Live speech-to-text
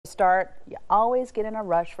start, you always get in a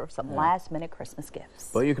rush for some last-minute Christmas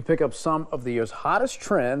gifts. But you can pick up some of the year's hottest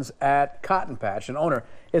trends at Cotton Patch, and owner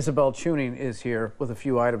Isabel Tuning is here with a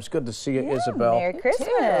few items. Good to see you, Isabel. Merry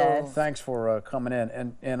Christmas. Thanks for coming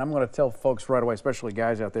in. And I'm going to tell folks right away, especially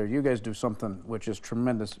guys out there, you guys do something which is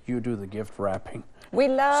tremendous. You do the gift wrapping. We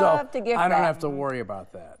love to gift wrap. I don't have to worry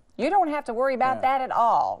about that. You don't have to worry about that at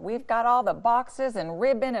all. We've got all the boxes and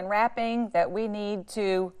ribbon and wrapping that we need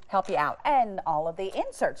to help you out. And all of the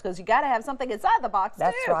inserts, because you got to have something inside the box,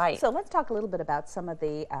 That's too. right. So let's talk a little bit about some of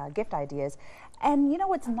the gift ideas. And you know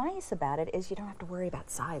what's nice about it is you don't have to worry about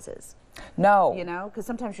sizes. No. You know, because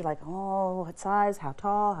sometimes you're like, oh, what size, how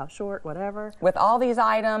tall, how short, whatever. With all these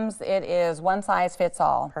items, it is one size fits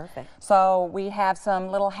all. Perfect. So we have some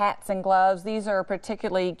little hats and gloves. These are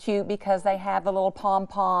particularly cute because they have the little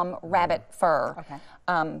pom-pom rabbit fur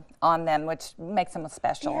on them, which makes them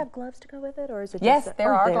special. Do you have gloves to go with it, or is it Yes, just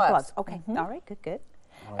there are gloves. Okay, all right, good, good.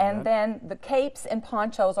 And then the capes and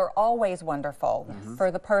ponchos are always wonderful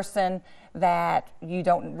for the person that you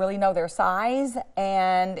don't really know their size,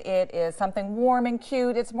 and it is something warm and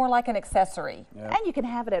cute. It's more like an accessory. And you can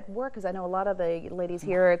have it at work, because I know a lot of the ladies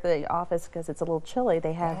here at the office, because it's a little chilly,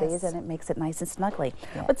 they have these, and it makes it nice and snuggly.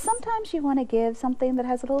 But sometimes you want to give something that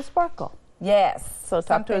has a little sparkle. Yes. So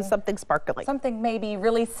talk to us something sparkly. Something maybe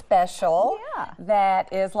really special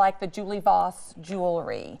that is like the Julie Voss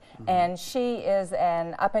jewelry. And she is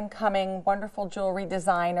an up-and-coming wonderful jewelry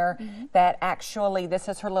designer that actually, this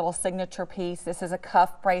is her little signature piece. This is a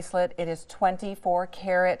cuff bracelet. It is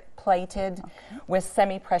 24-karat plated with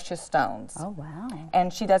semi-precious stones. Oh, wow.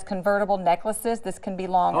 And she does convertible necklaces. This can be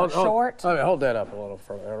long or short. Hold that up a little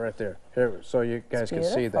further, right there. Here, so you guys can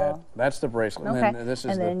see that. That's the bracelet. Okay.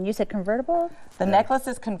 And then you said convertible? The necklace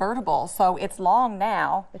is convertible, so it's long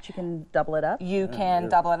now. But you can double it up? You can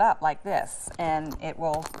double it up like this, and it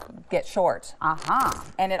will get short.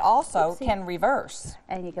 And it also can reverse.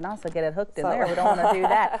 And you can also get it hooked in there. We don't want to do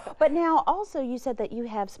that. But now, also, you said that you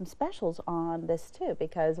have some specials on this, too,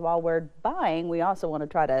 because while we're buying, we also want to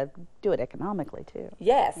try to do it economically, too.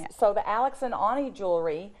 Yes. So the Alex and Ani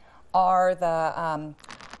jewelry are the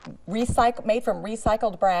made from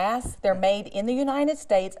recycled brass. They're made in the United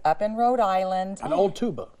States, up in Rhode Island. an old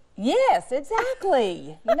tuba. Yes,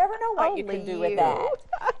 exactly. You never know what you can do with that.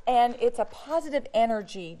 And it's a positive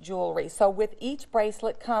energy jewelry. So with each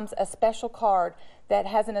bracelet comes a special card that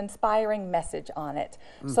has an inspiring message on it.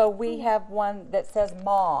 So we have one that says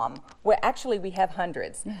Mom. Well, actually, we have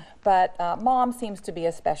hundreds. But Mom seems to be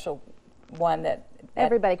a special one that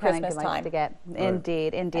everybody kind of likes likes to get.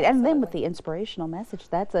 Indeed, indeed. And then with the inspirational message,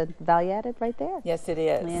 that's a value added right there. Yes, it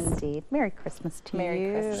is. Indeed. Merry Christmas to you. Merry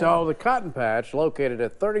Christmas. So the Cotton Patch, located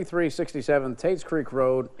at 3367 Tates Creek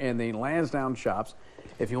Road in the Lansdowne Shops.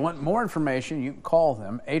 If you want more information, you can call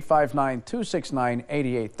them,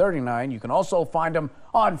 859-269-8839. You can also find them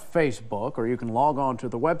on Facebook, or you can log on to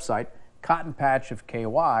the website,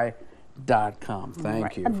 cottonpatchofky.com.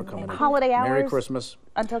 Thank you for coming in. Holiday hours? Merry Christmas.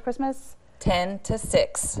 Until Christmas? 10 to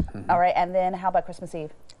 6. All right, and then how about Christmas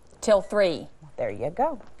Eve? Till 3. There you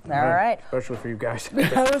go. All right. Especially for you guys.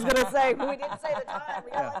 I was going to say, we didn't say the time. We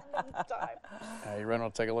got the time. You ready to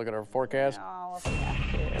take a look at our forecast? Oh, we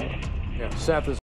have to. Yeah, Seth is